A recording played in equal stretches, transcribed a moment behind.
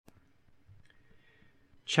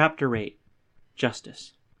Chapter 8.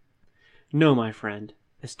 Justice. No, my friend,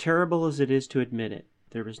 as terrible as it is to admit it,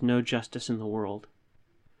 there is no justice in the world.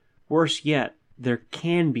 Worse yet, there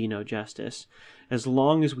can be no justice as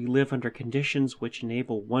long as we live under conditions which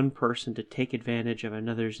enable one person to take advantage of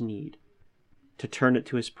another's need, to turn it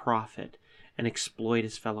to his profit, and exploit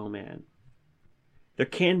his fellow man. There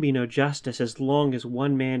can be no justice as long as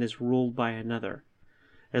one man is ruled by another,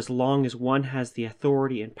 as long as one has the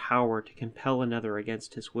authority and power to compel another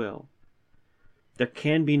against his will. There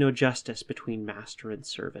can be no justice between master and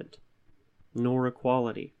servant, nor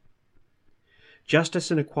equality.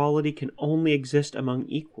 Justice and equality can only exist among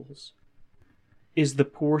equals. Is the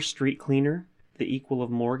poor street cleaner the equal of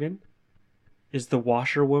Morgan? Is the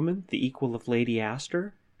washerwoman the equal of Lady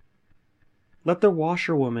Astor? Let the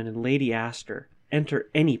washerwoman and Lady Astor enter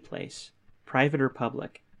any place, private or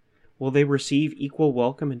public. Will they receive equal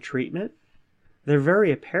welcome and treatment? Their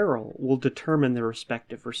very apparel will determine their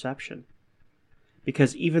respective reception,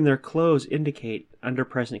 because even their clothes indicate, under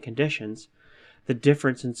present conditions, the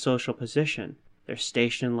difference in social position, their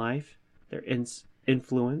station in life, their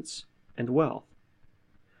influence, and wealth.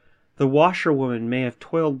 The washerwoman may have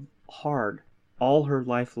toiled hard all her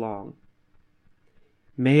life long,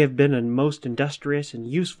 may have been a most industrious and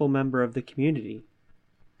useful member of the community.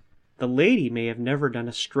 The lady may have never done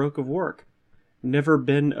a stroke of work, never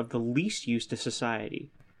been of the least use to society.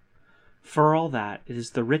 For all that, it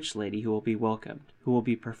is the rich lady who will be welcomed, who will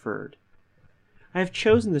be preferred. I have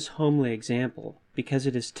chosen this homely example because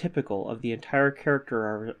it is typical of the entire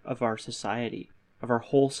character of our society, of our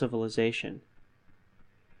whole civilization.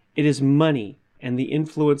 It is money and the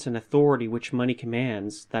influence and authority which money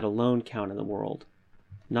commands that alone count in the world,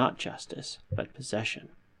 not justice, but possession.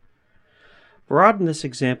 Broaden this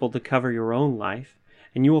example to cover your own life,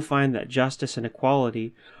 and you will find that justice and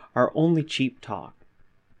equality are only cheap talk,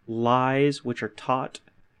 lies which are taught,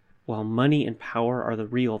 while money and power are the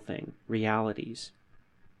real thing, realities.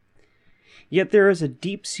 Yet there is a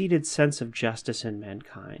deep-seated sense of justice in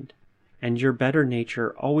mankind, and your better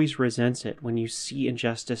nature always resents it when you see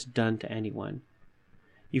injustice done to anyone.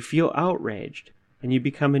 You feel outraged, and you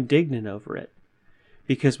become indignant over it,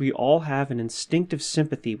 because we all have an instinctive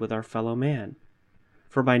sympathy with our fellow man,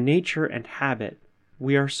 for by nature and habit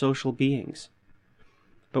we are social beings.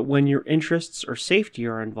 But when your interests or safety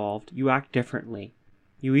are involved, you act differently.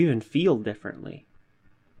 You even feel differently.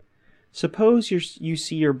 Suppose you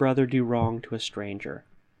see your brother do wrong to a stranger.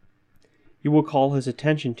 You will call his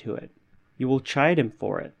attention to it. You will chide him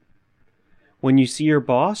for it. When you see your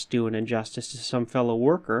boss do an injustice to some fellow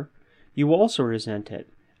worker, you also resent it,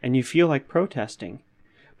 and you feel like protesting.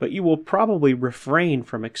 But you will probably refrain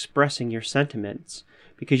from expressing your sentiments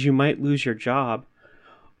because you might lose your job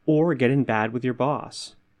or get in bad with your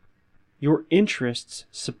boss. Your interests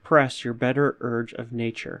suppress your better urge of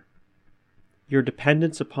nature. Your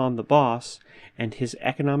dependence upon the boss and his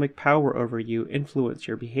economic power over you influence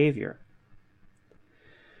your behavior.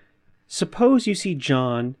 Suppose you see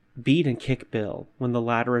John beat and kick Bill when the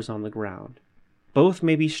latter is on the ground. Both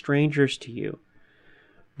may be strangers to you,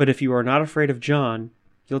 but if you are not afraid of John,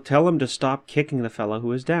 you'll tell him to stop kicking the fellow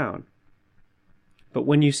who is down. But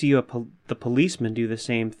when you see the policeman do the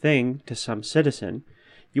same thing to some citizen,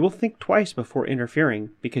 you will think twice before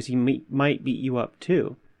interfering because he might beat you up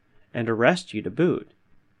too, and arrest you to boot.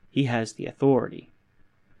 He has the authority.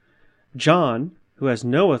 John, who has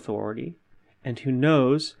no authority, and who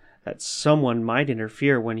knows that someone might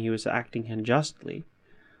interfere when he was acting unjustly,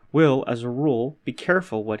 will, as a rule, be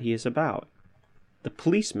careful what he is about. The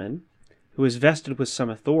policeman, who is vested with some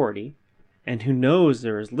authority, and who knows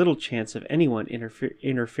there is little chance of anyone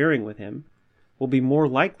interfering with him, will be more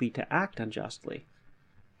likely to act unjustly.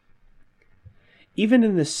 Even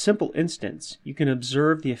in this simple instance, you can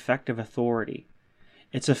observe the effect of authority,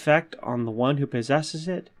 its effect on the one who possesses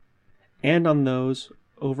it, and on those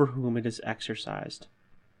over whom it is exercised.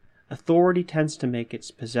 Authority tends to make its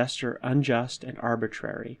possessor unjust and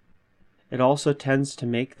arbitrary. It also tends to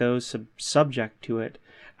make those subject to it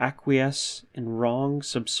acquiesce in wrong,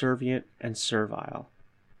 subservient, and servile.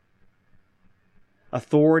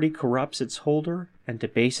 Authority corrupts its holder and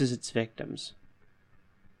debases its victims.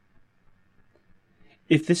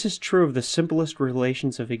 If this is true of the simplest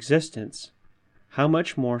relations of existence, how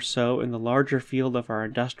much more so in the larger field of our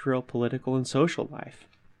industrial, political, and social life?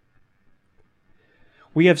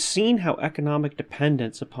 We have seen how economic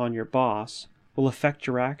dependence upon your boss will affect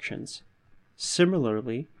your actions.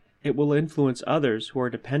 Similarly, it will influence others who are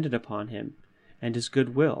dependent upon him and his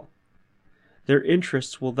goodwill. Their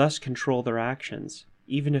interests will thus control their actions,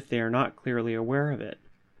 even if they are not clearly aware of it.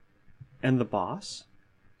 And the boss?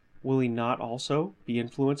 Will he not also be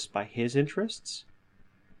influenced by his interests?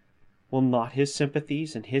 Will not his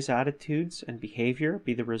sympathies and his attitudes and behavior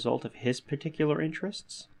be the result of his particular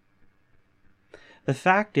interests? The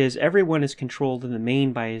fact is, everyone is controlled in the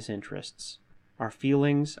main by his interests. Our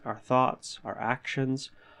feelings, our thoughts, our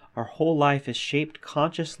actions, our whole life is shaped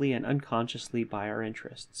consciously and unconsciously by our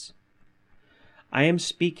interests. I am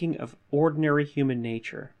speaking of ordinary human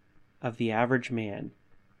nature, of the average man.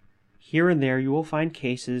 Here and there you will find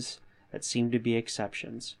cases that seem to be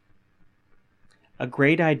exceptions. A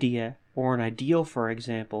great idea, or an ideal, for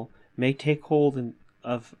example, may take hold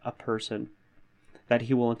of a person, that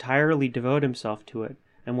he will entirely devote himself to it,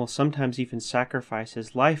 and will sometimes even sacrifice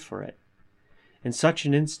his life for it. In such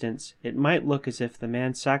an instance, it might look as if the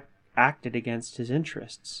man acted against his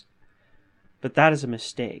interests. But that is a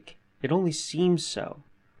mistake. It only seems so,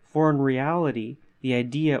 for in reality, the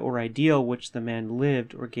idea or ideal which the man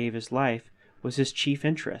lived or gave his life was his chief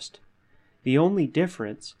interest. The only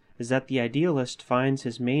difference is that the idealist finds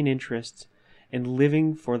his main interest in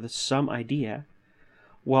living for some idea,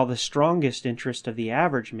 while the strongest interest of the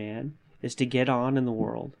average man is to get on in the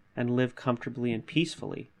world and live comfortably and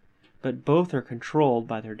peacefully, but both are controlled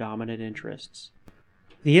by their dominant interests.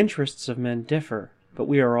 The interests of men differ, but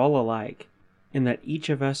we are all alike, in that each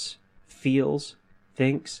of us feels,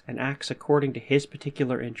 thinks, and acts according to his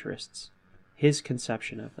particular interests, his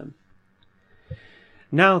conception of them.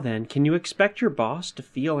 Now then, can you expect your boss to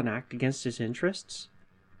feel and act against his interests?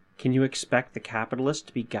 Can you expect the capitalist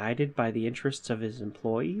to be guided by the interests of his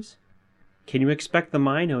employees? Can you expect the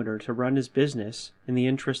mine owner to run his business in the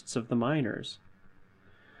interests of the miners?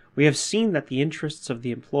 We have seen that the interests of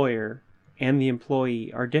the employer and the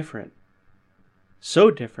employee are different,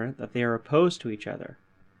 so different that they are opposed to each other.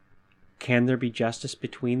 Can there be justice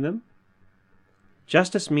between them?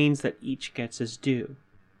 Justice means that each gets his due.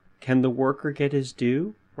 Can the worker get his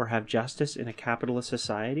due or have justice in a capitalist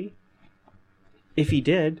society? If he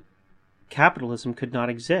did, capitalism could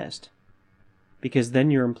not exist, because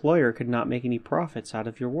then your employer could not make any profits out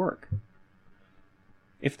of your work.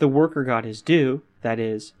 If the worker got his due, that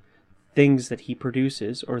is, things that he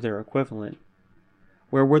produces or their equivalent,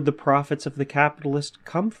 where would the profits of the capitalist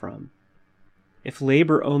come from? If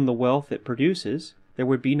labor owned the wealth it produces, there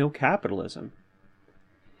would be no capitalism.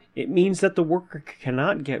 It means that the worker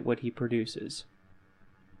cannot get what he produces,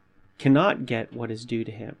 cannot get what is due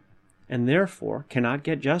to him, and therefore cannot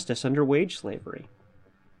get justice under wage slavery.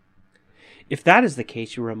 If that is the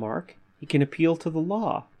case, you remark, he can appeal to the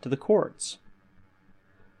law, to the courts.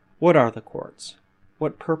 What are the courts?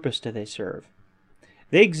 What purpose do they serve?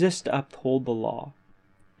 They exist to uphold the law.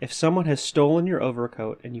 If someone has stolen your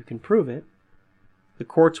overcoat and you can prove it, the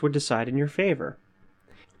courts would decide in your favor.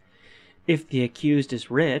 If the accused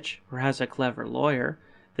is rich or has a clever lawyer,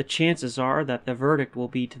 the chances are that the verdict will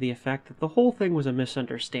be to the effect that the whole thing was a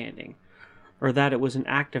misunderstanding, or that it was an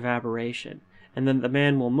act of aberration, and then the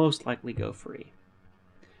man will most likely go free.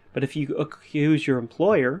 But if you accuse your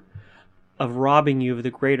employer of robbing you of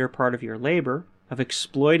the greater part of your labor, of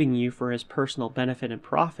exploiting you for his personal benefit and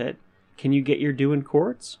profit, can you get your due in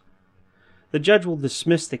courts? The judge will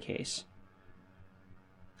dismiss the case,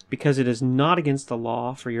 because it is not against the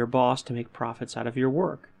law for your boss to make profits out of your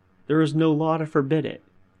work. There is no law to forbid it.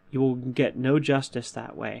 You will get no justice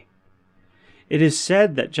that way. It is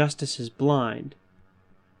said that justice is blind,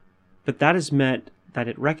 but that is meant that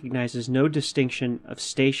it recognizes no distinction of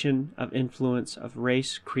station, of influence, of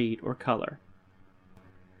race, creed, or color.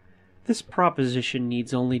 This proposition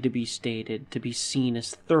needs only to be stated to be seen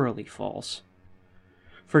as thoroughly false.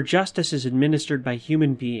 For justice is administered by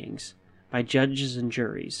human beings, by judges and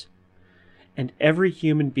juries, and every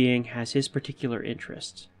human being has his particular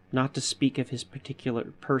interests, not to speak of his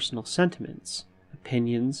particular personal sentiments,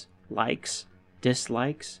 opinions, likes,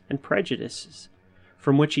 dislikes, and prejudices,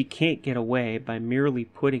 from which he can't get away by merely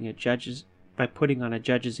putting on a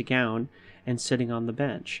judge's gown and sitting on the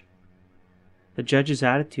bench. The judge's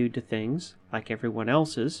attitude to things, like everyone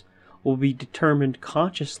else's, will be determined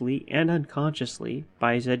consciously and unconsciously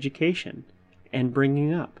by his education and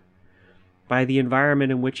bringing up, by the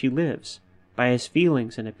environment in which he lives, by his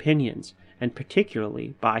feelings and opinions, and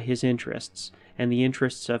particularly by his interests and the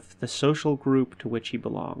interests of the social group to which he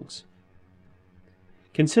belongs.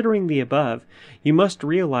 Considering the above, you must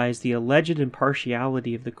realize the alleged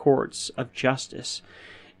impartiality of the courts of justice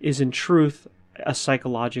is in truth a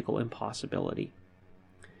psychological impossibility.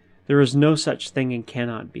 There is no such thing and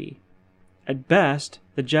cannot be. At best,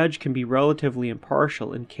 the judge can be relatively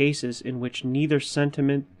impartial in cases in which neither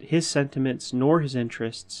his sentiments nor his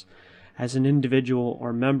interests as an individual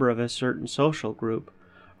or member of a certain social group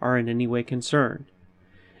are in any way concerned.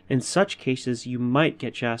 In such cases you might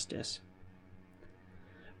get justice.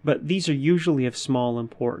 But these are usually of small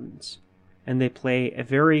importance, and they play a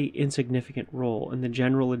very insignificant role in the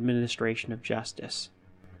general administration of justice.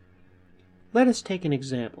 Let us take an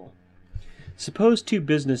example. Suppose two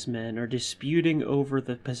businessmen are disputing over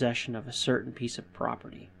the possession of a certain piece of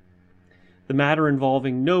property, the matter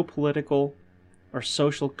involving no political or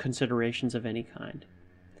social considerations of any kind.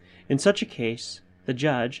 In such a case, the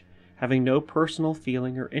judge, having no personal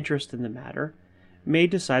feeling or interest in the matter, may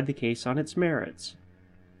decide the case on its merits.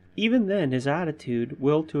 Even then, his attitude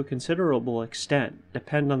will to a considerable extent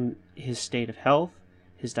depend on his state of health,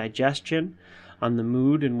 his digestion, on the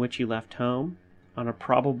mood in which he left home, on a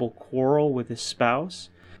probable quarrel with his spouse,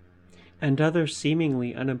 and other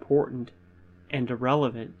seemingly unimportant and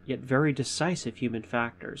irrelevant yet very decisive human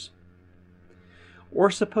factors.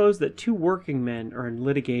 Or suppose that two working men are in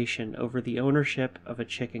litigation over the ownership of a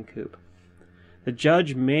chicken coop. The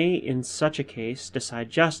judge may in such a case decide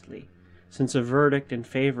justly, since a verdict in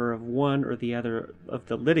favor of one or the other of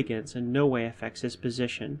the litigants in no way affects his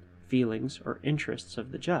position, feelings, or interests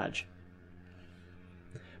of the judge.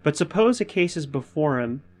 But suppose a case is before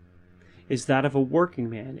him is that of a working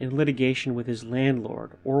man in litigation with his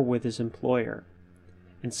landlord or with his employer.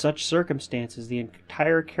 In such circumstances, the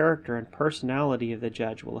entire character and personality of the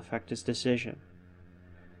judge will affect his decision.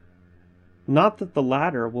 Not that the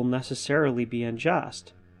latter will necessarily be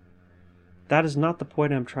unjust. That is not the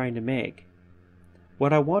point I am trying to make.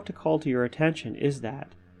 What I want to call to your attention is that,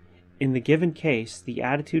 in the given case, the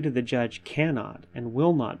attitude of the judge cannot and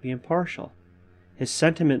will not be impartial. His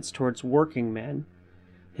sentiments towards working men,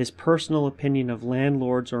 his personal opinion of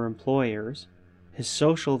landlords or employers, his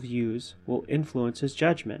social views will influence his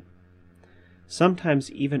judgment,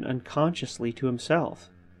 sometimes even unconsciously to himself.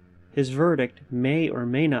 His verdict may or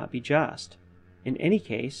may not be just. In any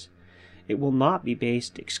case, it will not be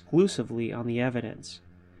based exclusively on the evidence.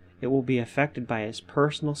 It will be affected by his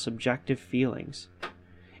personal subjective feelings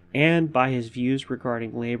and by his views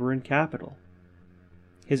regarding labor and capital.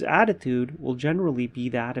 His attitude will generally be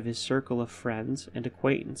that of his circle of friends and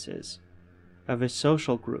acquaintances, of his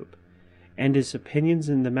social group, and his opinions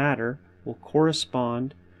in the matter will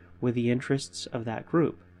correspond with the interests of that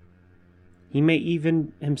group. He may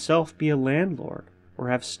even himself be a landlord, or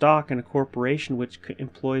have stock in a corporation which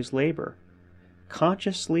employs labor.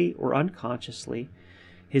 Consciously or unconsciously,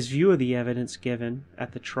 his view of the evidence given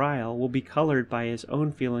at the trial will be colored by his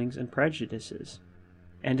own feelings and prejudices,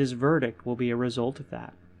 and his verdict will be a result of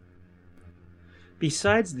that.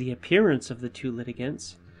 Besides the appearance of the two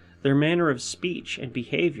litigants, their manner of speech and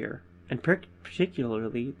behavior, and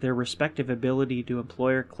particularly their respective ability to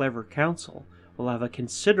employ clever counsel, will have a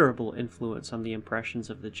considerable influence on the impressions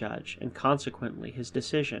of the judge, and consequently his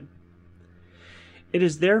decision. It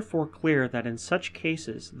is therefore clear that in such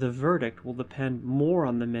cases the verdict will depend more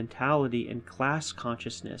on the mentality and class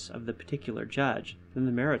consciousness of the particular judge than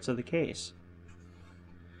the merits of the case.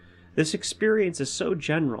 This experience is so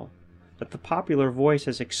general that the popular voice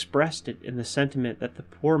has expressed it in the sentiment that the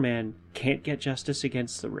poor man can't get justice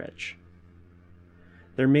against the rich.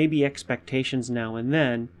 There may be expectations now and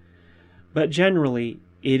then, but generally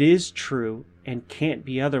it is true and can't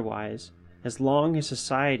be otherwise as long as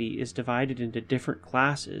society is divided into different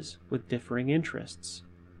classes with differing interests.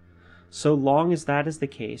 So long as that is the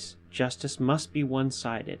case, justice must be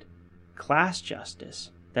one-sided. Class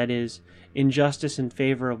justice, that is, injustice in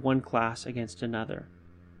favor of one class against another.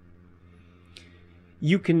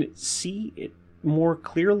 You can see it more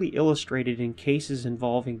clearly illustrated in cases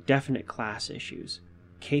involving definite class issues,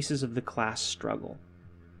 cases of the class struggle.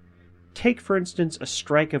 Take, for instance, a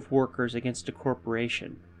strike of workers against a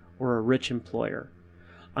corporation or a rich employer.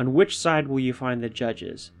 On which side will you find the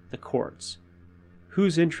judges, the courts?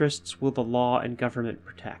 Whose interests will the law and government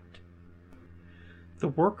protect? The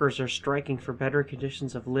workers are striking for better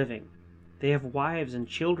conditions of living. They have wives and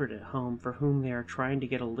children at home for whom they are trying to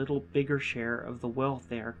get a little bigger share of the wealth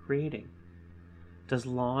they are creating. Does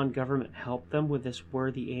law and government help them with this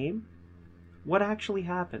worthy aim? What actually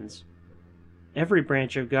happens? Every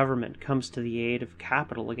branch of government comes to the aid of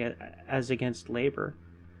capital as against labor.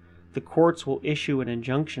 The courts will issue an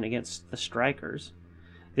injunction against the strikers.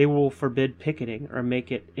 They will forbid picketing or make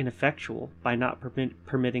it ineffectual by not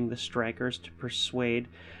permitting the strikers to persuade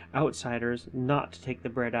outsiders not to take the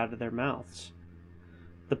bread out of their mouths.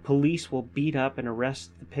 The police will beat up and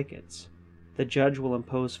arrest the pickets. The judge will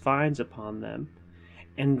impose fines upon them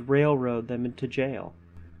and railroad them into jail.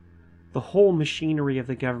 The whole machinery of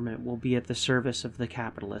the government will be at the service of the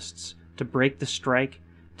capitalists, to break the strike,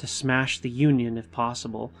 to smash the union if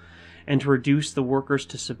possible, and to reduce the workers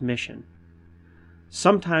to submission.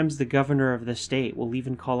 Sometimes the governor of the state will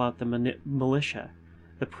even call out the militia.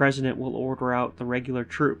 the president will order out the regular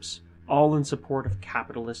troops, all in support of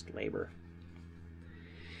capitalist labor.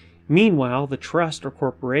 Meanwhile, the trust or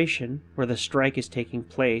corporation, where the strike is taking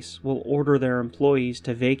place, will order their employees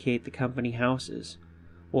to vacate the company houses,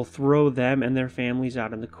 will throw them and their families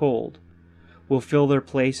out in the cold, will fill their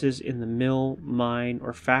places in the mill, mine,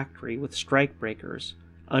 or factory with strikebreakers,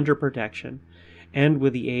 under protection, and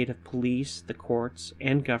with the aid of police, the courts,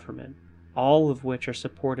 and government, all of which are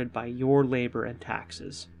supported by your labor and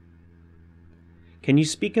taxes. Can you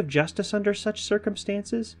speak of justice under such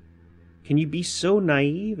circumstances? Can you be so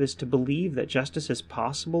naive as to believe that justice is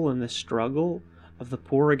possible in the struggle of the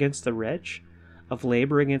poor against the rich, of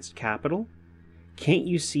labor against capital? Can't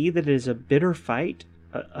you see that it is a bitter fight,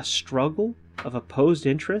 a struggle of opposed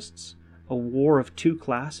interests, a war of two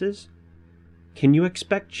classes? Can you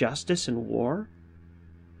expect justice in war?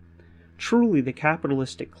 Truly, the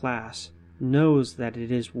capitalistic class knows that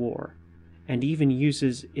it is war, and even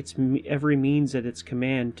uses every means at its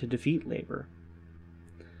command to defeat labor.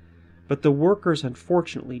 But the workers,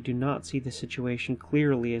 unfortunately, do not see the situation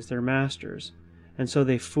clearly as their masters, and so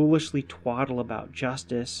they foolishly twaddle about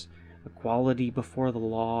justice, equality before the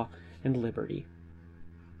law, and liberty.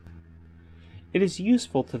 It is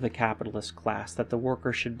useful to the capitalist class that the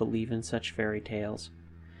worker should believe in such fairy tales.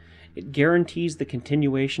 It guarantees the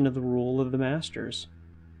continuation of the rule of the masters.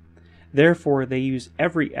 Therefore, they use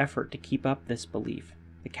every effort to keep up this belief.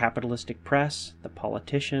 The capitalistic press, the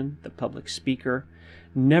politician, the public speaker,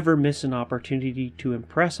 never miss an opportunity to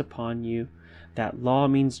impress upon you that law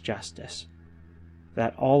means justice,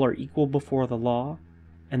 that all are equal before the law,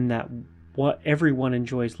 and that everyone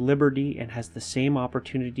enjoys liberty and has the same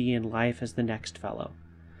opportunity in life as the next fellow.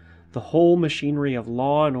 The whole machinery of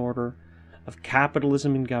law and order, of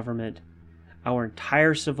capitalism and government, our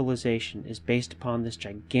entire civilization is based upon this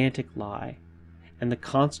gigantic lie, and the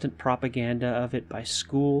constant propaganda of it by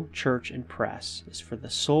school, church, and press is for the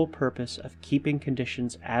sole purpose of keeping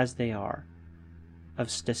conditions as they are,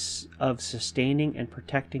 of sustaining and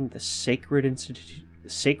protecting the sacred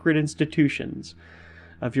institutions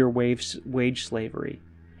of your wage slavery,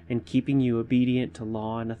 and keeping you obedient to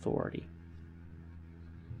law and authority.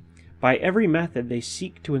 By every method they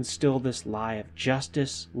seek to instill this lie of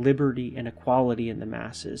justice, liberty, and equality in the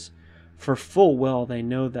masses, for full well they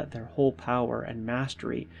know that their whole power and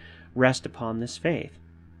mastery rest upon this faith.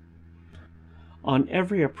 On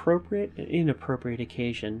every appropriate and inappropriate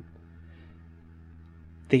occasion,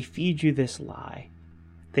 they feed you this lie.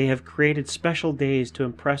 They have created special days to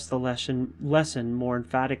impress the lesson more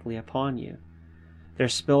emphatically upon you. Their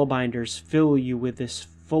spellbinders fill you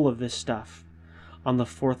full of this stuff. On the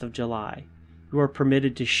 4th of July, you are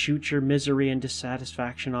permitted to shoot your misery and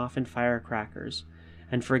dissatisfaction off in firecrackers,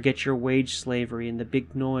 and forget your wage slavery in the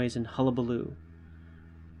big noise and hullabaloo.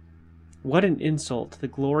 What an insult to the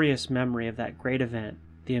glorious memory of that great event,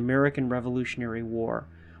 the American Revolutionary War,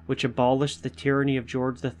 which abolished the tyranny of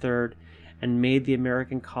George III and made the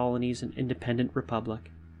American colonies an independent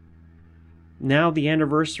republic. Now the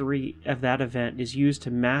anniversary of that event is used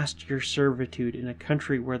to mask your servitude in a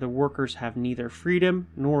country where the workers have neither freedom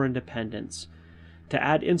nor independence. To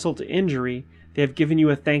add insult to injury, they have given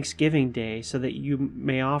you a Thanksgiving Day so that you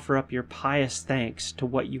may offer up your pious thanks to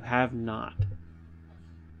what you have not.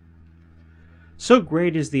 So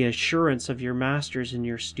great is the assurance of your masters in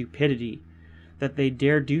your stupidity that they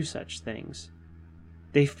dare do such things.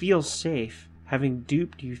 They feel safe, having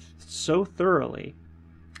duped you so thoroughly,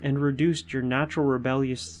 and reduced your natural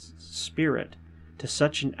rebellious spirit to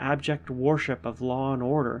such an abject worship of law and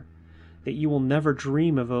order that you will never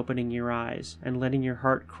dream of opening your eyes and letting your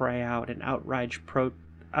heart cry out in outraged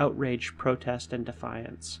protest and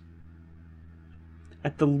defiance.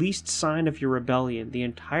 At the least sign of your rebellion, the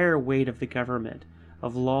entire weight of the government,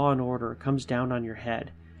 of law and order, comes down on your head,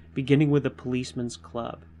 beginning with the policeman's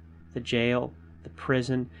club, the jail, the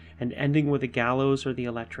prison, and ending with the gallows or the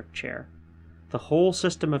electric chair. The whole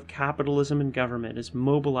system of capitalism and government is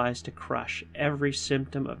mobilized to crush every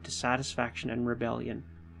symptom of dissatisfaction and rebellion.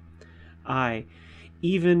 Aye,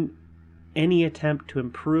 even any attempt to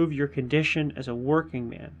improve your condition as a working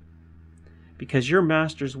man, because your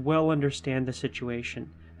masters well understand the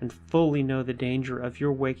situation and fully know the danger of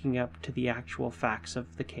your waking up to the actual facts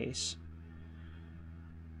of the case,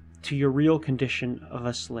 to your real condition of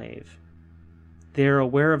a slave. They are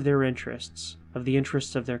aware of their interests, of the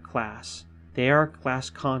interests of their class. They are class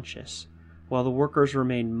conscious, while the workers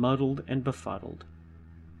remain muddled and befuddled.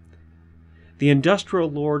 The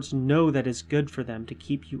industrial lords know that it is good for them to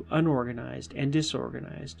keep you unorganized and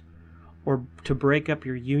disorganized, or to break up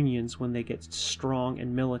your unions when they get strong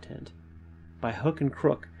and militant. By hook and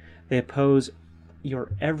crook, they oppose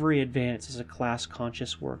your every advance as a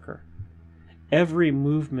class-conscious worker. Every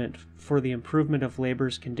movement for the improvement of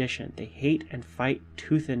labor's condition they hate and fight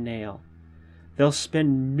tooth and nail. They'll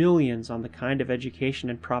spend millions on the kind of education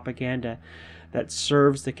and propaganda that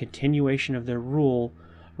serves the continuation of their rule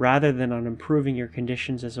rather than on improving your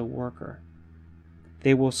conditions as a worker.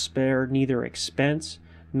 They will spare neither expense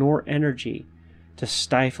nor energy to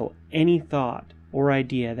stifle any thought or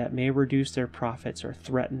idea that may reduce their profits or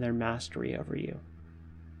threaten their mastery over you.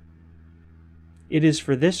 It is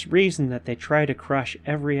for this reason that they try to crush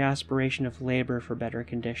every aspiration of labor for better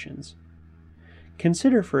conditions.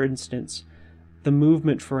 Consider, for instance, the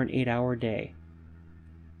movement for an 8-hour day.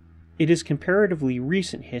 It is comparatively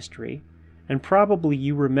recent history, and probably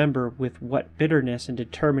you remember with what bitterness and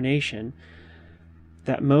determination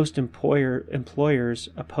that most employers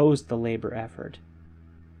opposed the labor effort.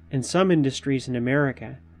 In some industries in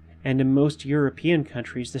America, and in most European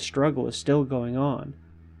countries, the struggle is still going on.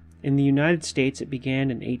 In the United States, it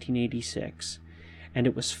began in 1886, and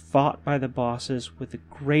it was fought by the bosses with the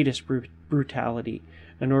greatest brutality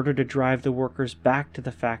in order to drive the workers back to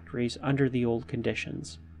the factories under the old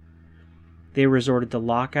conditions. They resorted to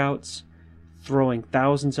lockouts, throwing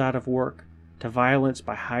thousands out of work, to violence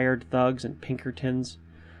by hired thugs and Pinkertons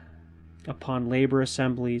upon labor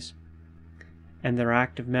assemblies and their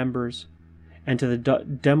active members, and to the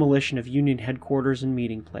demolition of union headquarters and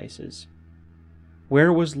meeting places.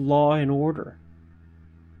 Where was law and order?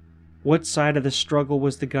 What side of the struggle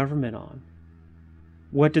was the government on?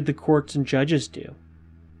 What did the courts and judges do?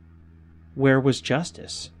 Where was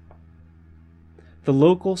justice? The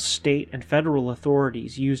local, state, and federal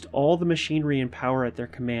authorities used all the machinery and power at their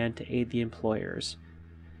command to aid the employers.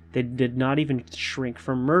 They did not even shrink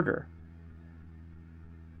from murder.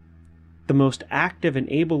 The most active and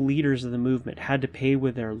able leaders of the movement had to pay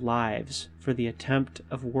with their lives for the attempt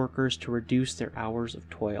of workers to reduce their hours of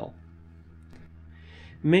toil.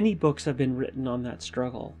 Many books have been written on that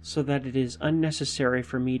struggle, so that it is unnecessary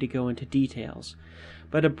for me to go into details,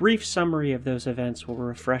 but a brief summary of those events will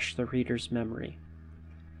refresh the reader's memory.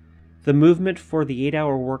 The movement for the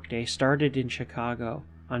 8-hour workday started in Chicago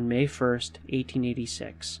on May 1st,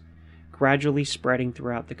 1886, gradually spreading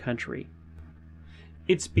throughout the country.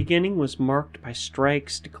 Its beginning was marked by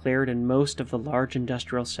strikes declared in most of the large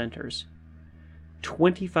industrial centers.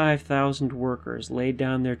 25,000 workers laid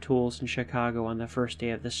down their tools in Chicago on the first day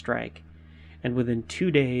of the strike, and within 2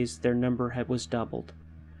 days their number was doubled.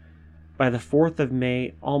 By the 4th of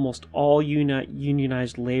May, almost all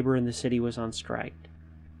unionized labor in the city was on strike.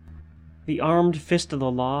 The armed fist of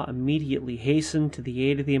the law immediately hastened to the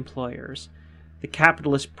aid of the employers. The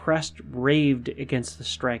capitalist press raved against the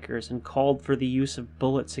strikers and called for the use of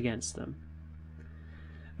bullets against them.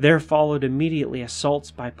 There followed immediately assaults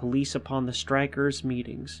by police upon the strikers'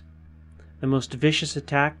 meetings. The most vicious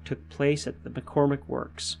attack took place at the McCormick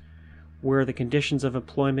Works, where the conditions of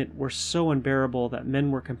employment were so unbearable that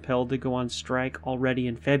men were compelled to go on strike already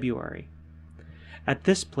in February. At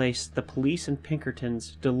this place, the police and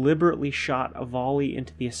Pinkertons deliberately shot a volley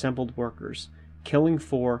into the assembled workers, killing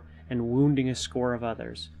 4 and wounding a score of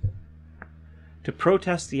others. To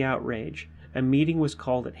protest the outrage, a meeting was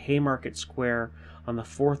called at Haymarket Square on the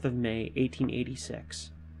 4th of May,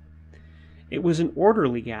 1886. It was an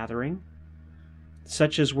orderly gathering,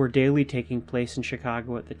 such as were daily taking place in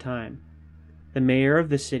Chicago at the time. The mayor of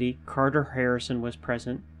the city, Carter Harrison, was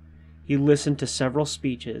present. He listened to several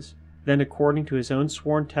speeches. Then, according to his own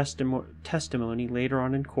sworn testimony later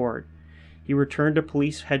on in court, he returned to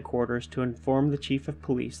police headquarters to inform the chief of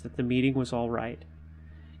police that the meeting was all right.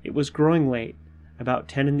 It was growing late, about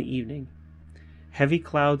 10 in the evening. Heavy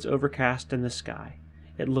clouds overcast in the sky.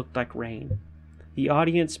 It looked like rain. The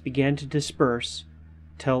audience began to disperse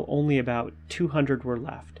till only about 200 were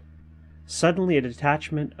left. Suddenly a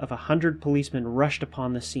detachment of 100 policemen rushed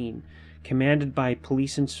upon the scene, commanded by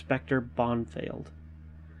Police Inspector Bonfield.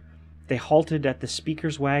 They halted at the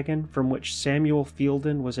speaker's wagon, from which Samuel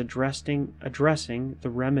Fielden was addressing the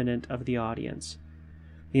remnant of the audience.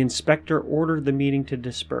 The inspector ordered the meeting to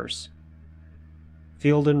disperse.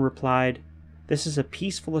 Fielden replied, "This is a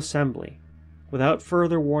peaceful assembly." Without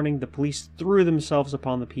further warning, the police threw themselves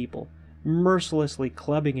upon the people, mercilessly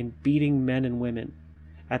clubbing and beating men and women.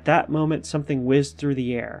 At that moment something whizzed through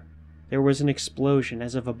the air. There was an explosion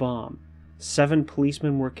as of a bomb. 7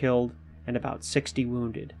 policemen were killed and about 60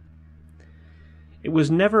 wounded. It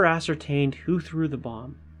was never ascertained who threw the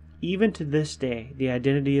bomb. Even to this day, the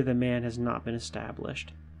identity of the man has not been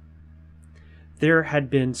established. There had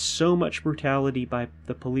been so much brutality by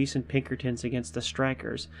the police and Pinkertons against the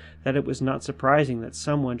strikers that it was not surprising that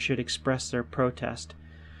someone should express their protest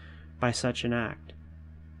by such an act.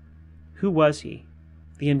 Who was he?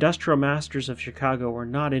 The industrial masters of Chicago were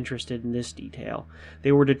not interested in this detail.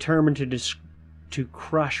 They were determined to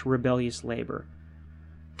crush rebellious labor,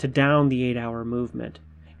 to down the 8-hour movement,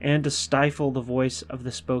 and to stifle the voice of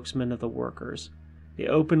the spokesman of the workers. They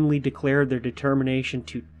openly declared their determination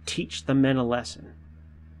to teach the men a lesson.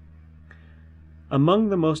 Among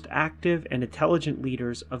the most active and intelligent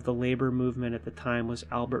leaders of the labor movement at the time was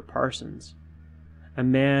Albert Parsons, a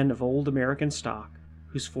man of old American stock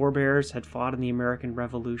whose forebears had fought in the American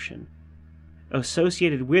Revolution.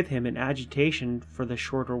 Associated with him in agitation for the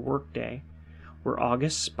shorter workday were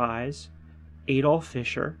August Spies, Adolf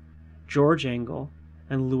Fischer, George Engel,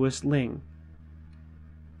 and Louis Ling.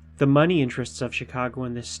 The money interests of Chicago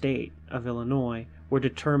and the state of Illinois were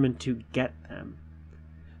determined to get them.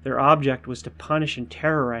 Their object was to punish and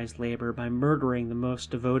terrorize labor by murdering the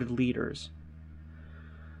most devoted leaders.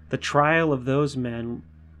 The trial of those men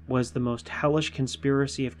was the most hellish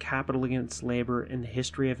conspiracy of capital against labor in the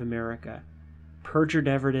history of America. Perjured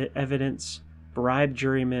evidence, bribed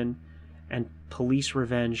jurymen, and police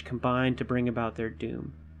revenge combined to bring about their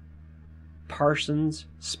doom. Parsons,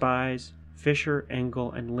 Spies, Fischer,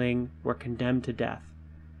 Engel, and Ling were condemned to death.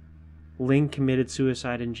 Ling committed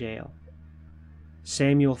suicide in jail.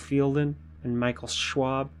 Samuel Fielden and Michael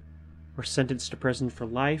Schwab were sentenced to prison for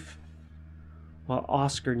life, while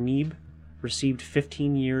Oscar Neebe received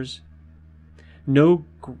 15 years. No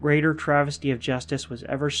greater travesty of justice was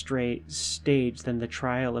ever staged than the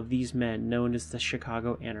trial of these men known as the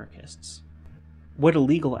Chicago Anarchists. What a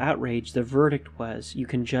legal outrage the verdict was you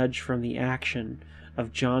can judge from the action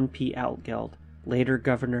of John P. Altgeld, later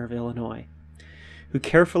governor of Illinois, who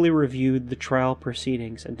carefully reviewed the trial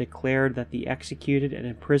proceedings and declared that the executed and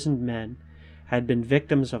imprisoned men had been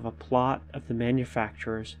victims of a plot of the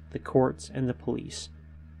manufacturers, the courts, and the police.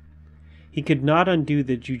 He could not undo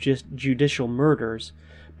the judicial murders,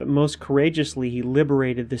 but most courageously he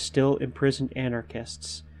liberated the still imprisoned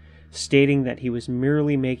anarchists, stating that he was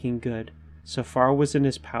merely making good, so far was in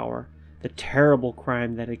his power, the terrible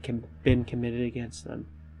crime that had been committed against them.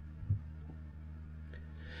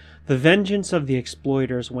 The vengeance of the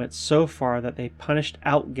exploiters went so far that they punished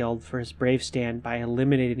Altgeld for his brave stand by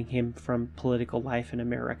eliminating him from political life in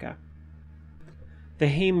America. The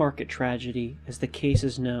Haymarket tragedy, as the case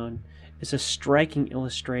is known, is a striking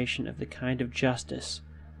illustration of the kind of justice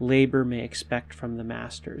labor may expect from the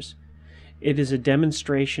masters. It is a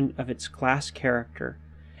demonstration of its class character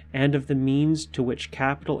and of the means to which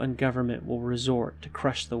capital and government will resort to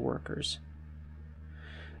crush the workers.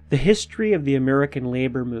 The history of the American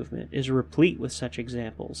labor movement is replete with such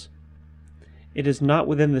examples. It is not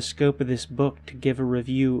within the scope of this book to give a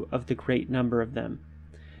review of the great number of them.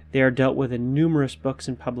 They are dealt with in numerous books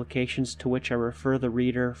and publications to which I refer the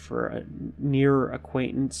reader for a nearer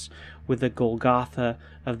acquaintance with the Golgotha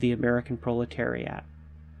of the American proletariat.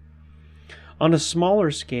 On a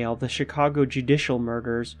smaller scale, the Chicago judicial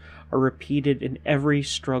murders are repeated in every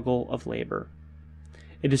struggle of labor.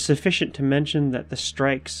 It is sufficient to mention that the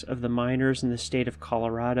strikes of the miners in the state of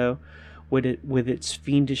Colorado, with its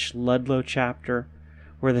fiendish Ludlow chapter,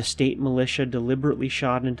 where the state militia deliberately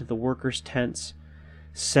shot into the workers' tents,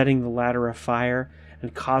 setting the latter afire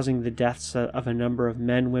and causing the deaths of a number of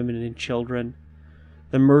men, women, and children,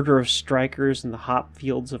 the murder of strikers in the hop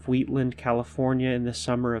fields of Wheatland, California in the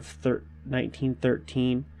summer of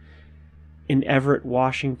 1913, in Everett,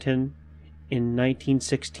 Washington in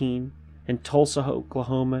 1916, in Tulsa,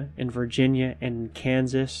 Oklahoma, in Virginia, and in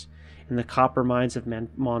Kansas, in the copper mines of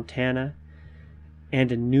Montana,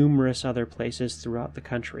 and in numerous other places throughout the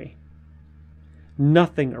country.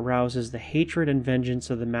 Nothing arouses the hatred and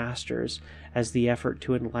vengeance of the masters as the effort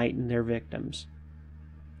to enlighten their victims.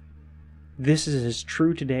 This is as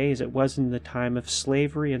true today as it was in the time of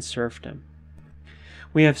slavery and serfdom.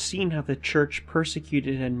 We have seen how the Church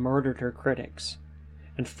persecuted and murdered her critics,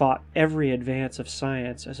 and fought every advance of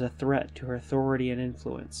science as a threat to her authority and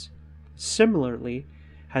influence. Similarly,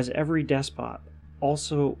 has every despot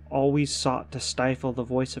also always sought to stifle the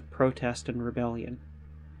voice of protest and rebellion.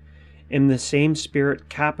 In the same spirit,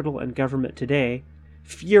 capital and government today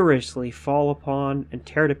furiously fall upon and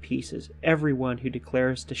tear to pieces everyone who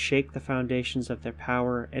declares to shake the foundations of their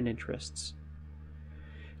power and interests.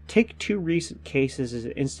 Take two recent cases as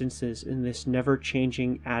instances in this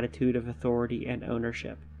never-changing attitude of authority and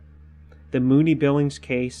ownership: the Mooney Billings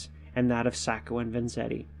case and that of Sacco and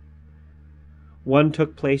Vanzetti. One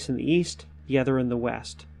took place in the East, the other in the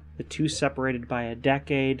West, the two separated by a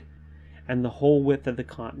decade and the whole width of the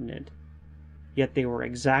continent. Yet they were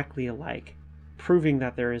exactly alike, proving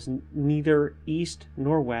that there is neither East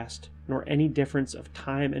nor West, nor any difference of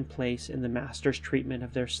time and place in the master's treatment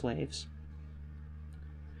of their slaves.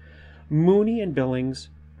 Mooney and Billings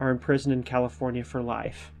are imprisoned in California for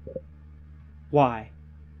life. Why?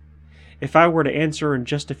 If I were to answer in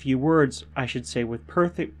just a few words, I should say with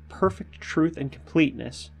perfect truth and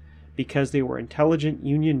completeness, because they were intelligent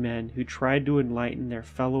union men who tried to enlighten their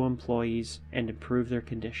fellow employees and improve their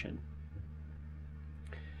condition.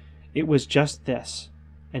 It was just this,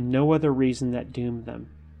 and no other reason, that doomed them.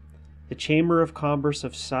 The Chamber of Commerce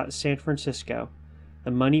of San Francisco,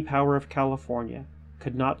 the money power of California,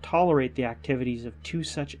 could not tolerate the activities of two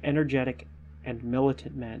such energetic and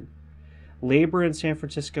militant men. Labor in San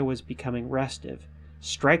Francisco was becoming restive,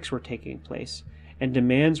 strikes were taking place, and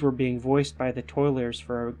demands were being voiced by the toilers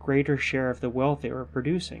for a greater share of the wealth they were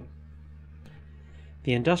producing.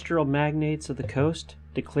 The industrial magnates of the coast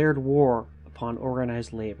declared war upon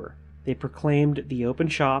organized labor. They proclaimed the open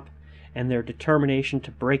shop and their determination to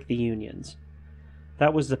break the unions.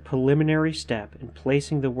 That was the preliminary step in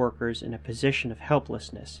placing the workers in a position of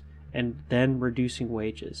helplessness and then reducing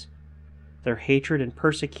wages. Their hatred and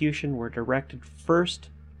persecution were directed first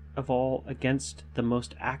of all against the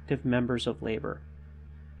most active members of labor.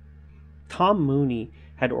 Tom Mooney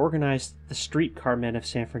had organized the streetcar men of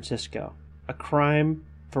San Francisco, a crime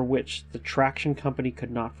for which the traction company could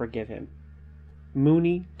not forgive him.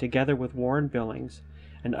 Mooney, together with Warren Billings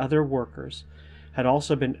and other workers, had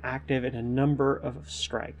also been active in a number of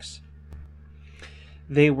strikes.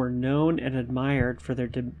 They were known and admired for their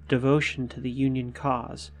devotion to the Union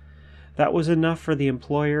cause. That was enough for the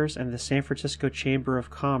employers and the San Francisco Chamber of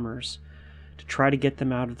Commerce to try to get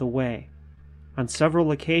them out of the way. On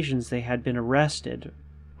several occasions they had been arrested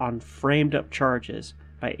on framed-up charges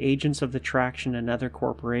by agents of the traction and other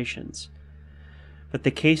corporations. But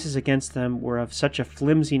the cases against them were of such a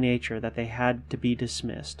flimsy nature that they had to be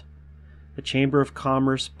dismissed. The Chamber of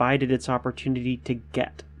Commerce bided its opportunity to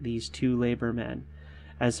get these two labor men,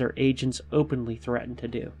 as their agents openly threatened to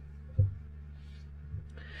do.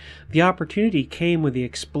 The opportunity came with the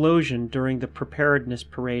explosion during the Preparedness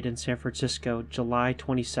Parade in San Francisco, July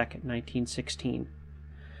 22, 1916.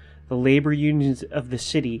 The labor unions of the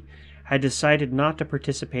city had decided not to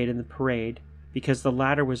participate in the parade because the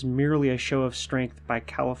latter was merely a show of strength by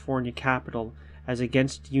California capital as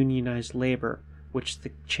against unionized labor, which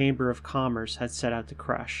the Chamber of Commerce had set out to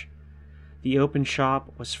crush. The open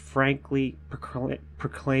shop was frankly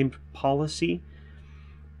proclaimed policy,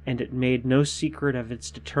 and it made no secret of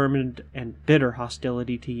its determined and bitter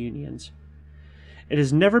hostility to unions. It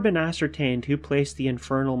has never been ascertained who placed the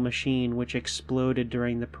infernal machine which exploded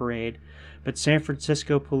during the parade, but San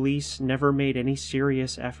Francisco police never made any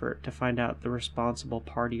serious effort to find out the responsible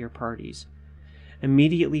party or parties.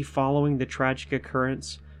 Immediately following the tragic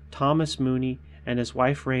occurrence, Thomas Mooney and his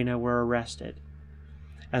wife Raina were arrested,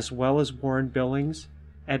 as well as Warren Billings,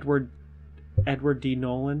 Edward D.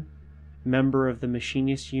 Nolan, member of the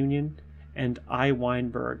Machinists Union, and I.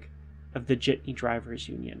 Weinberg of the Jitney Drivers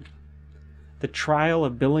Union. The trial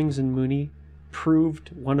of Billings and Mooney proved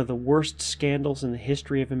one of the worst scandals in the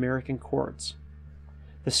history of American courts.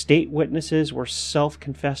 The state witnesses were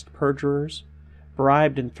self-confessed perjurers,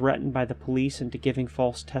 bribed and threatened by the police into giving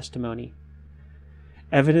false testimony.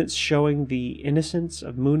 Evidence showing the innocence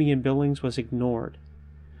of Mooney and Billings was ignored.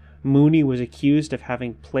 Mooney was accused of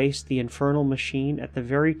having placed the infernal machine at the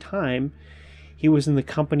very time he was in the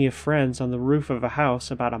company of friends on the roof of a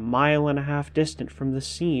house about 1.5 miles distant from the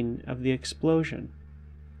scene of the explosion.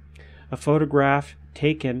 A photograph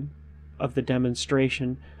taken of the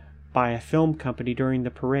demonstration by a film company during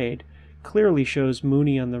the parade clearly shows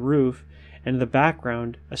Mooney on the roof, and in the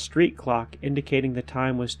background a street clock indicating the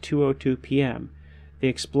time was 2:02 p.m., the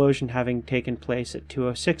explosion having taken place at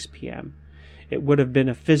 2:06 p.m. It would have been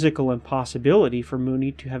a physical impossibility for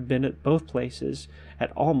Mooney to have been at both places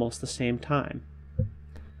at almost the same time.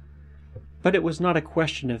 But it was not a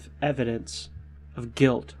question of evidence, of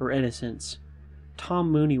guilt or innocence.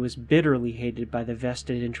 Tom Mooney was bitterly hated by the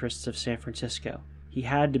vested interests of San Francisco. He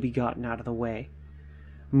had to be gotten out of the way.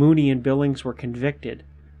 Mooney and Billings were convicted,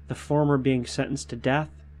 the former being sentenced to death,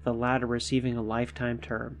 the latter receiving a lifetime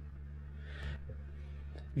term.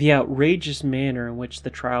 The outrageous manner in which the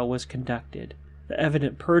trial was conducted, the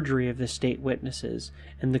evident perjury of the state witnesses,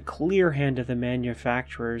 and the clear hand of the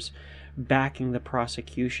manufacturers backing the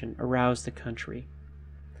prosecution aroused the country.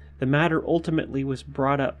 The matter ultimately was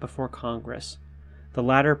brought up before Congress. The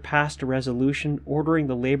latter passed a resolution ordering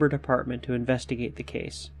the Labor Department to investigate the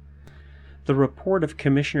case. The report of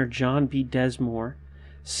Commissioner John B. Desmore,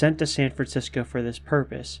 sent to San Francisco for this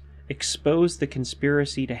purpose, exposed the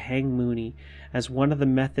conspiracy to hang Mooney as one of the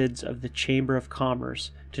methods of the Chamber of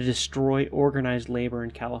Commerce to destroy organized labor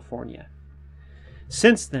in California.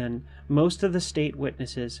 Since then, most of the state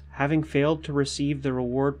witnesses, having failed to receive the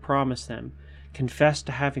reward promised them, confessed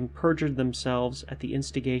to having perjured themselves at the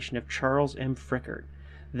instigation of Charles M. Frickert,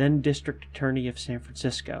 then District Attorney of San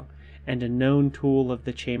Francisco, and a known tool of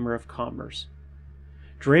the Chamber of Commerce.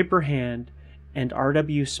 Draper Hand and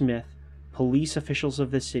R.W. Smith, police officials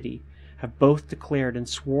of the city, have both declared in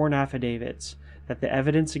sworn affidavits that the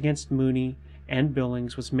evidence against Mooney and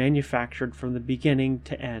Billings was manufactured from the beginning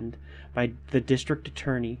to end by the district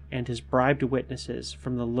attorney and his bribed witnesses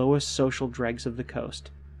from the lowest social dregs of the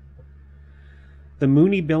coast. The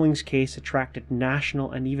Mooney-Billings case attracted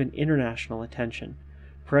national and even international attention.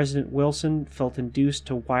 President Wilson felt induced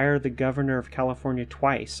to wire the governor of California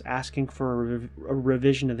twice, asking for a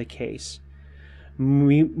revision of the case.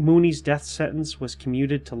 Mooney's death sentence was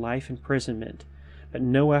commuted to life imprisonment, but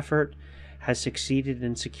no effort has succeeded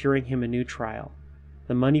in securing him a new trial.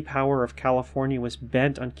 The money power of California was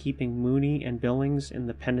bent on keeping Mooney and Billings in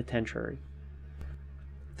the penitentiary.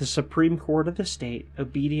 The Supreme Court of the state,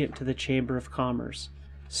 obedient to the Chamber of Commerce,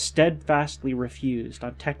 steadfastly refused,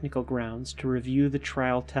 on technical grounds, to review the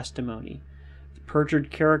trial testimony, the perjured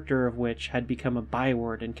character of which had become a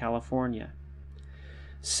byword in California.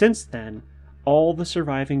 Since then, all the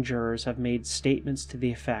surviving jurors have made statements to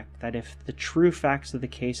the effect that if the true facts of the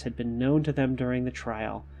case had been known to them during the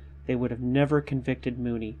trial, they would have never convicted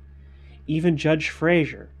Mooney. Even Judge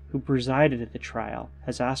Frazier, who presided at the trial,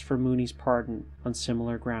 has asked for Mooney's pardon on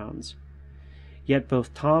similar grounds. Yet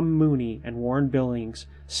both Tom Mooney and Warren Billings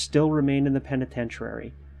still remain in the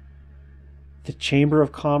penitentiary. The Chamber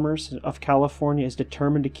of Commerce of California is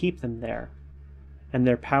determined to keep them there, and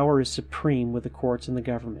their power is supreme with the courts and the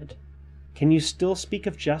government. Can you still speak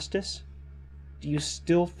of justice? Do you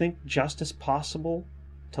still think justice possible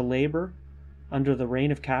to labor under the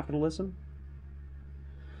reign of capitalism?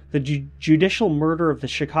 The judicial murder of the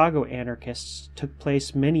Chicago anarchists took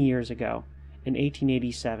place many years ago, in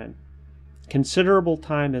 1887. Considerable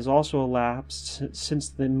time has also elapsed since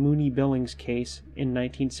the Mooney-Billings case in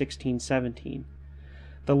 1916-17.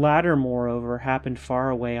 The latter, moreover, happened far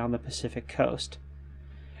away on the Pacific coast,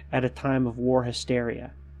 at a time of war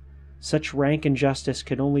hysteria. Such rank injustice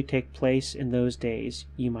could only take place in those days,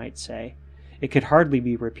 you might say. It could hardly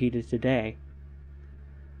be repeated today.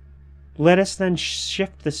 Let us then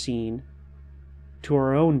shift the scene to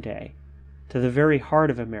our own day, to the very heart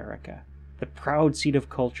of America, the proud seat of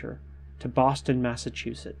culture, to Boston,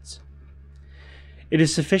 Massachusetts. It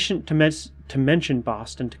is sufficient to mention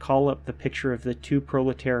Boston to call up the picture of the two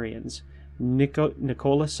proletarians,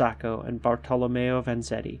 Nicola Sacco and Bartolomeo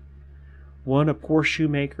Vanzetti, one a poor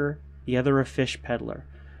shoemaker, the other a fish peddler,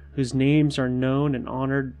 whose names are known and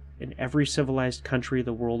honored in every civilized country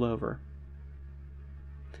the world over.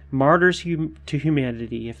 Martyrs to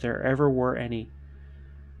humanity, if there ever were any,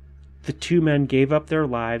 the two men gave up their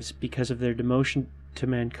lives because of their devotion to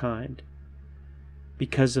mankind,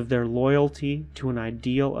 because of their loyalty to an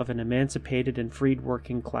ideal of an emancipated and freed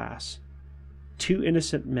working class. Two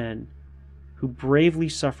innocent men who bravely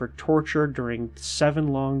suffered torture during 7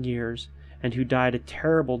 long years and who died a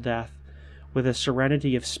terrible death with a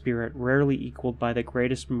serenity of spirit rarely equaled by the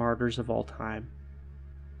greatest martyrs of all time.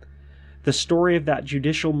 The story of that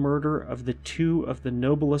judicial murder of the two of the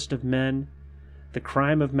noblest of men, the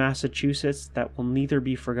crime of Massachusetts that will neither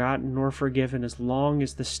be forgotten nor forgiven as long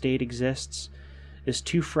as the state exists, is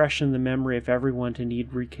too fresh in the memory of everyone to need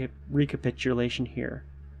recapitulation here.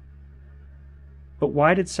 But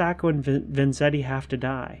why did Sacco and Vanzetti have to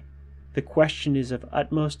die? The question is of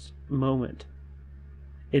utmost moment.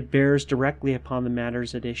 It bears directly upon the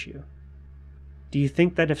matters at issue. Do you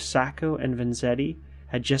think that if Sacco and Vanzetti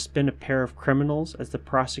had just been a pair of criminals, as the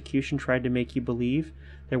prosecution tried to make you believe,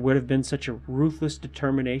 there would have been such a ruthless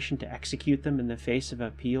determination to execute them in the face of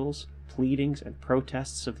appeals, pleadings, and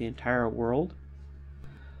protests of the entire world?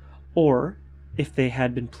 Or, if they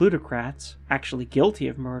had been plutocrats, actually guilty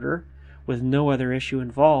of murder, with no other issue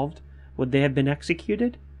involved, would they have been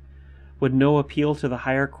executed? Would no appeal to the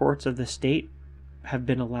higher courts of the state have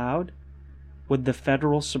been allowed? Would the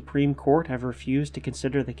federal Supreme Court have refused to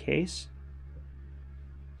consider the case?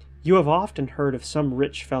 You have often heard of some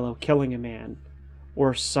rich fellow killing a man,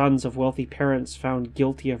 or sons of wealthy parents found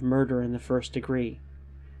guilty of murder in the first degree.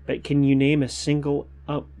 But can you name a single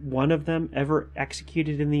one of them ever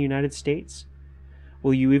executed in the United States?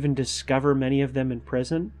 Will you even discover many of them in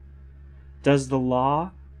prison? Does the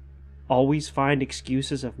law always find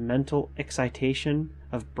excuses of mental excitation,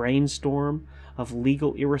 of brainstorm, of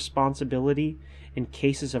legal irresponsibility in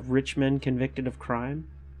cases of rich men convicted of crime?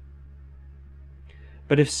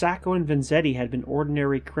 But if Sacco and Vanzetti had been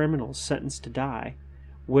ordinary criminals sentenced to die,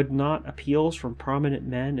 would not appeals from prominent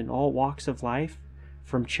men in all walks of life,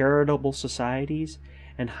 from charitable societies,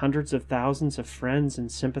 and hundreds of thousands of friends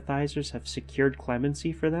and sympathizers have secured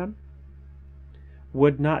clemency for them?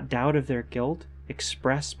 Would not doubt of their guilt,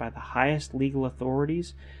 expressed by the highest legal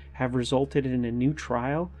authorities, have resulted in a new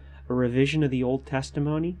trial, a revision of the old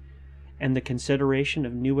testimony, and the consideration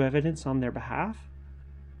of new evidence on their behalf?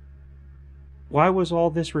 Why was all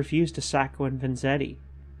this refused to Sacco and Vanzetti?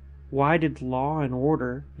 Why did law and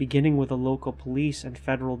order, beginning with the local police and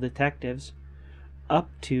federal detectives, up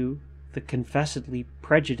to the confessedly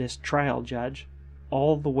prejudiced trial judge,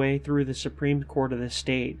 all the way through the Supreme Court of the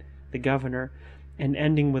state, the governor, and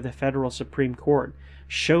ending with the federal Supreme Court,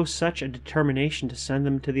 show such a determination to send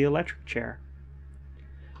them to the electric chair?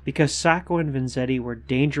 Because Sacco and Vanzetti were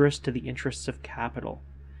dangerous to the interests of capital.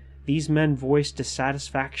 These men voiced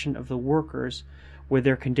dissatisfaction of the workers with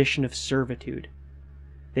their condition of servitude.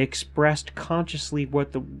 They expressed consciously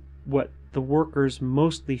what the workers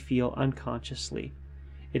mostly feel unconsciously.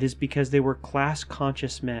 It is because they were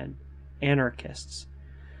class-conscious men, anarchists,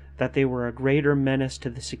 that they were a greater menace to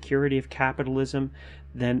the security of capitalism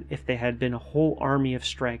than if they had been a whole army of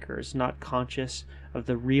strikers not conscious of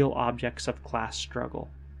the real objects of class struggle.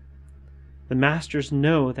 The masters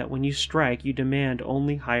know that when you strike, you demand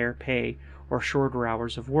only higher pay or shorter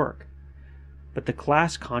hours of work. But the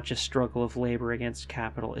class-conscious struggle of labor against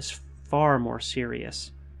capital is far more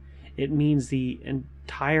serious. It means the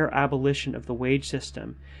entire abolition of the wage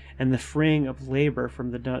system and the freeing of labor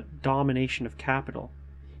from the domination of capital.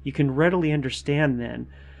 You can readily understand, then,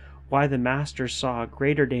 why the masters saw a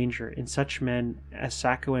greater danger in such men as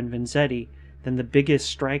Sacco and Vanzetti than the biggest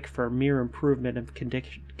strike for mere improvement of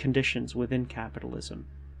conditions within capitalism.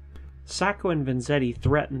 Sacco and Vanzetti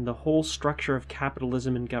threatened the whole structure of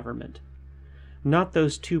capitalism and government. Not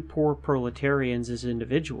those two poor proletarians as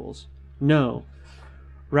individuals. No,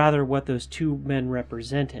 rather what those two men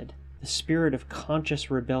represented, the spirit of conscious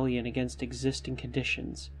rebellion against existing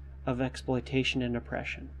conditions of exploitation and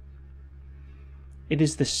oppression. It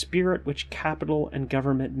is the spirit which capital and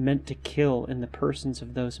government meant to kill in the persons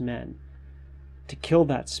of those men, to kill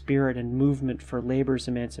that spirit and movement for labor's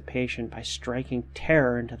emancipation by striking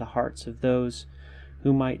terror into the hearts of those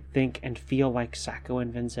who might think and feel like Sacco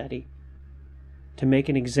and Vanzetti, to make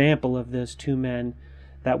an example of those two men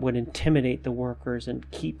that would intimidate the workers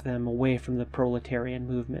and keep them away from the proletarian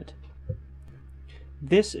movement.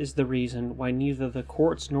 This is the reason why neither the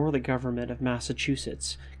courts nor the government of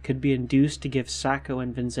Massachusetts could be induced to give Sacco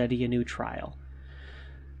and Vanzetti a new trial.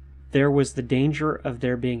 There was the danger of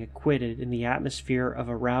their being acquitted in the atmosphere of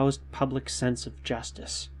a roused public sense of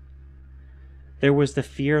justice. There was the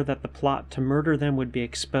fear that the plot to murder them would be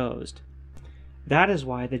exposed. That is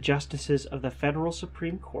why the justices of the federal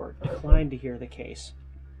Supreme Court declined to hear the case,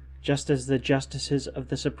 just as the justices of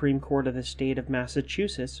the Supreme Court of the state of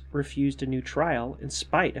Massachusetts refused a new trial in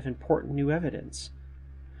spite of important new evidence.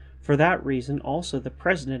 For that reason also the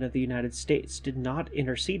President of the United States did not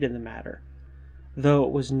intercede in the matter, though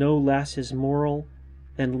it was no less his moral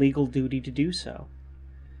than legal duty to do so.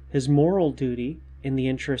 His moral duty in the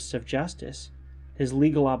interests of justice, his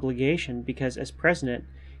legal obligation because as President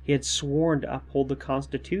he had sworn to uphold the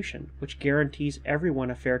Constitution, which guarantees everyone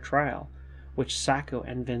a fair trial, which Sacco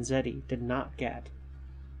and Vanzetti did not get.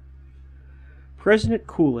 President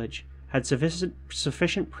Coolidge had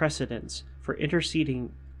sufficient precedents for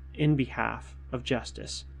interceding in behalf of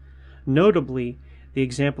justice, notably the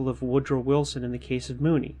example of Woodrow Wilson in the case of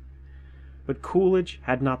Mooney. But Coolidge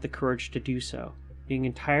had not the courage to do so, being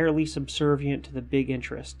entirely subservient to the big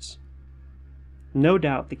interests. No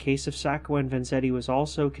doubt the case of Sacco and Vanzetti was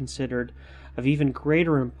also considered of even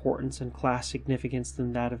greater importance and class significance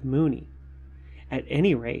than that of Mooney. At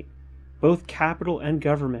any rate, both capital and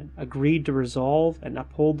government agreed to resolve and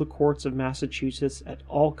uphold the courts of Massachusetts at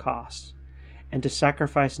all costs, and to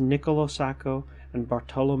sacrifice Niccolo Sacco and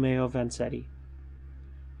Bartolomeo Vanzetti.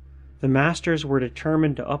 The masters were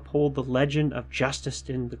determined to uphold the legend of justice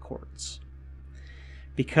in the courts,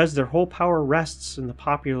 because their whole power rests in the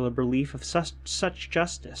popular belief of such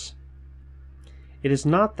justice. It is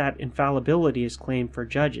not that infallibility is claimed for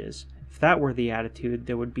judges. If that were the attitude,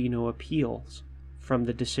 there would be no appeals from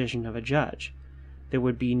the decision of a judge. There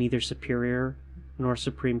would be neither superior nor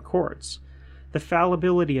supreme courts. The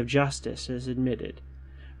fallibility of justice is admitted,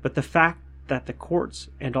 but the fact that the courts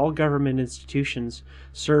and all government institutions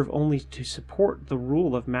serve only to support the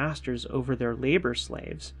rule of masters over their labor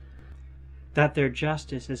slaves, that their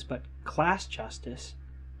justice is but class justice,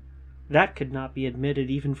 that could not be admitted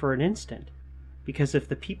even for an instant, because if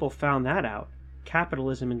the people found that out,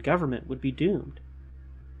 capitalism and government would be doomed.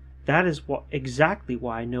 That is exactly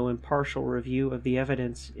why no impartial review of the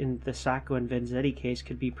evidence in the Sacco and Vanzetti case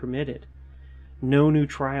could be permitted. no new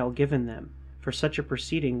trial given them, for such a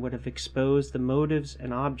proceeding would have exposed the motives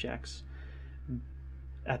and objects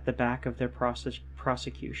at the back of their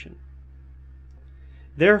prosecution.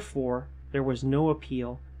 Therefore, there was no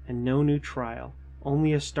appeal and no new trial,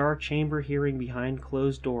 only a Star Chamber hearing behind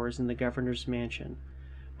closed doors in the governor's mansion,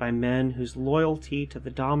 by men whose loyalty to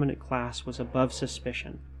the dominant class was above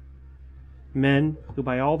suspicion. Men who,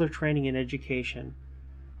 by all their training and education,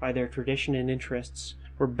 by their tradition and interests,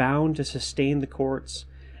 were bound to sustain the courts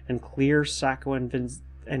and clear the Sacco and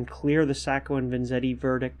Vanzetti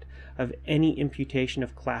verdict of any imputation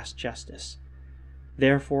of class justice.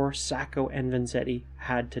 Therefore, Sacco and Vanzetti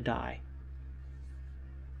had to die.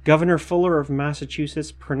 Governor Fuller of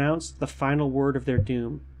Massachusetts pronounced the final word of their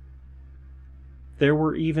doom. There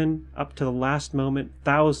were even, up to the last moment,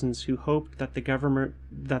 thousands who hoped that the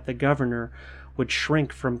governor would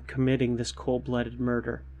shrink from committing this cold-blooded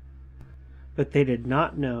murder. But they did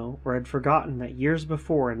not know, or had forgotten, that years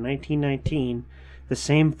before, in 1919, the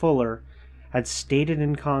same Fuller had stated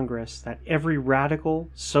in Congress that every radical,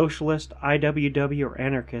 socialist, IWW, or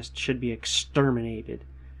anarchist should be exterminated.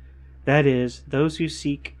 That is, those who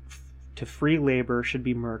seek to free labor should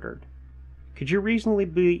be murdered. Could you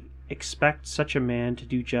reasonably expect such a man to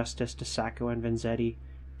do justice to Sacco and Vanzetti,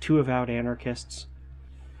 two avowed anarchists?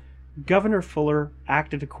 Governor Fuller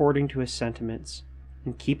acted according to his sentiments,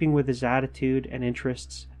 in keeping with his attitude and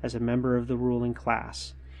interests as a member of the ruling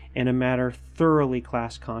class, in a manner thoroughly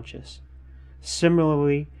class-conscious.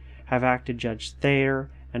 Similarly have acted Judge Thayer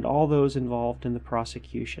and all those involved in the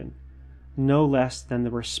prosecution, no less than the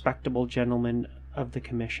respectable gentlemen of the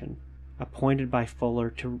commission, appointed by Fuller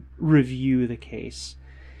to review the case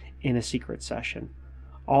in a secret session.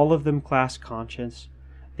 All of them class-conscious,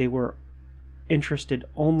 they were interested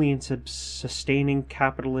only in sustaining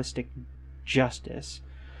capitalistic justice,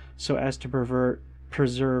 so as to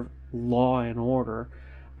preserve law and order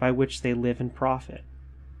by which they live and profit.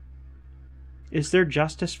 Is there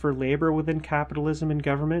justice for labor within capitalism and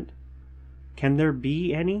government? Can there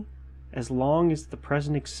be any, as long as the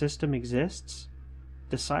present system exists?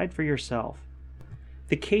 Decide for yourself.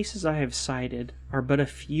 The cases I have cited are but a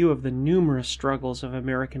few of the numerous struggles of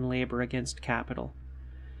American labor against capital.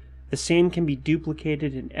 The same can be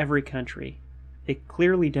duplicated in every country. They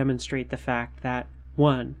clearly demonstrate the fact that,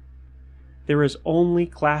 1. There is only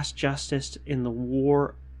class justice in the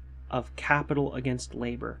war of capital against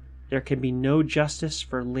labor. There can be no justice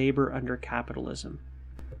for labor under capitalism.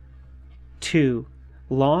 2.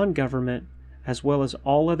 Law and government, as well as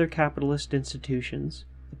all other capitalist institutions,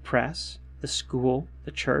 the press, the school,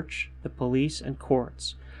 the church, the police, and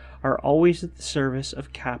courts, are always at the service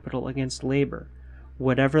of capital against labor,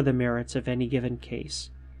 whatever the merits of any given case.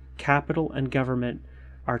 Capital and government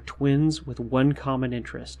are twins with one common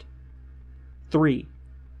interest. 3.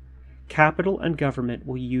 Capital and government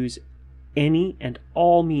will use any and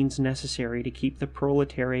all means necessary to keep the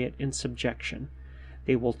proletariat in subjection.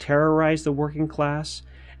 They will terrorize the working class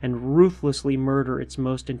and ruthlessly murder its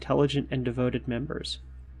most intelligent and devoted members.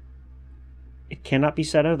 It cannot be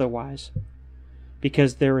said otherwise,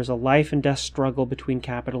 because there is a life and death struggle between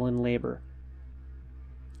capital and labor.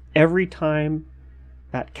 Every time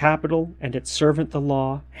that capital and its servant the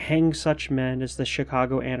law hang such men as the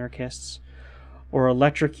Chicago anarchists, or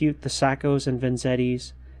electrocute the Saccos and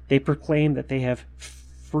Vanzettis, they proclaim that they have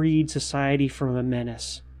freed society from a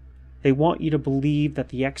menace. They want you to believe that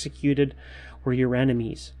the executed were your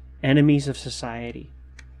enemies, enemies of society.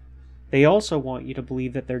 They also want you to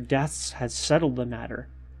believe that their deaths has settled the matter,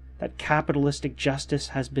 that capitalistic justice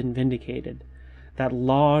has been vindicated, that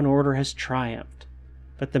law and order has triumphed.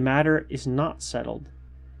 But the matter is not settled,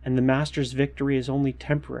 and the master's victory is only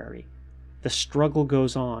temporary. The struggle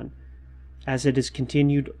goes on, as it has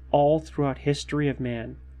continued all throughout history of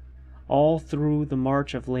man, all through the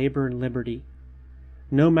march of labor and liberty.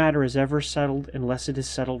 No matter is ever settled unless it is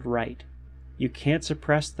settled right. You can't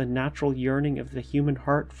suppress the natural yearning of the human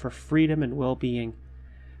heart for freedom and well-being,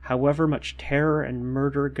 however much terror and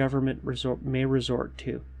murder government may resort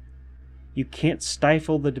to. You can't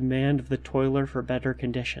stifle the demand of the toiler for better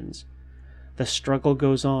conditions. The struggle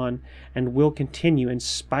goes on and will continue in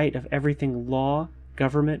spite of everything law,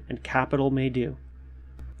 government, and capital may do.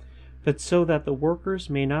 But so that the workers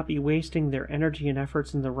may not be wasting their energy and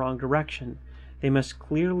efforts in the wrong direction, they must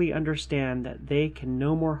clearly understand that they can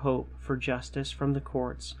no more hope for justice from the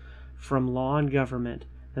courts, from law and government,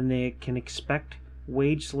 than they can expect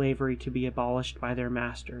wage slavery to be abolished by their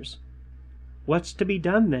masters. What's to be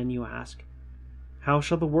done then, you ask? How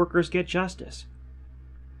shall the workers get justice?